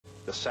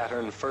The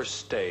Saturn first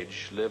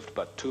stage lived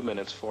but 2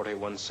 minutes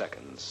 41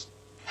 seconds.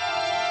 Stages.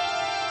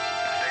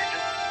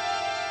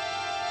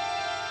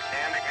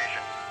 And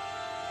ignition.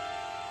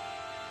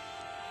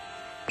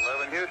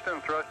 11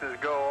 Houston, thrust is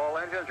go. All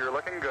engines, you're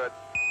looking good.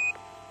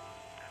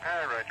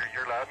 Hi, Roger.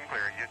 You're loud and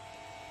clear.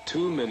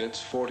 2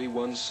 minutes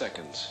 41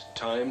 seconds.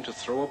 Time to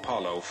throw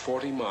Apollo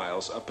 40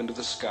 miles up into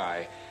the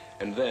sky,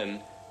 and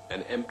then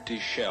an empty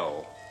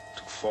shell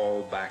to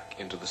fall back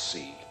into the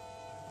sea.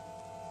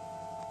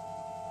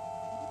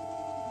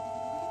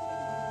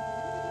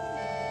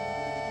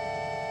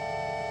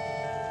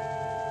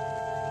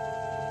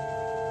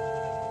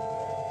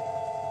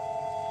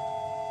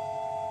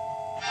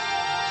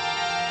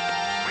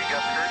 We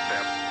got skirt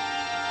step.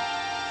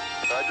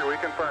 Roger, we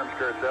confirm,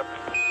 skirt step.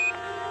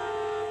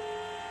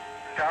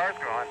 Tower's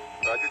gone.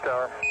 Roger,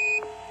 tower.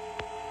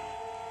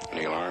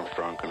 Neil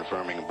Armstrong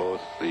confirming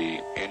both the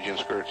engine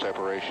skirt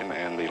separation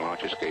and the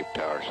launch escape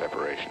tower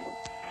separation.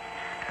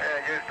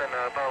 Houston,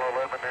 Apollo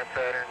 11, that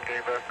Saturn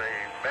gave us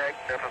a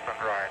magnificent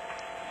ride.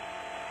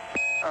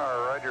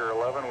 Roger,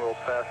 11, we'll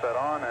pass that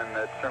on, and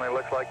it certainly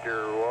looks like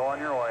you're well on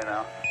your way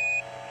now.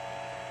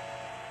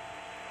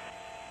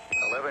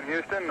 11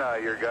 Houston,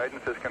 your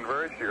guidance is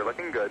converged. You're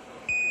looking good.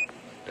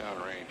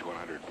 Downrange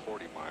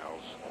 140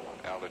 miles,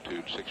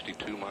 altitude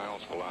 62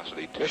 miles,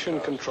 velocity 10. Mission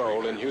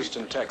Control in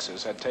Houston,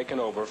 Texas had taken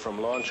over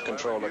from Launch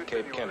Control at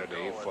Cape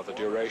Kennedy for the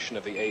duration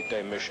of the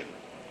 8-day mission.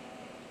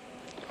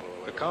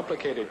 The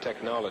complicated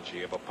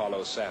technology of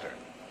Apollo Saturn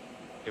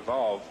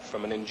evolved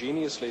from an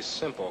ingeniously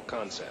simple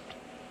concept: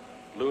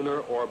 lunar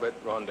orbit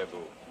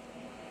rendezvous.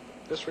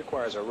 This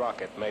requires a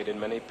rocket made in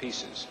many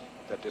pieces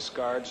that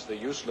discards the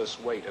useless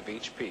weight of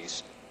each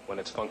piece when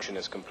its function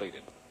is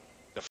completed.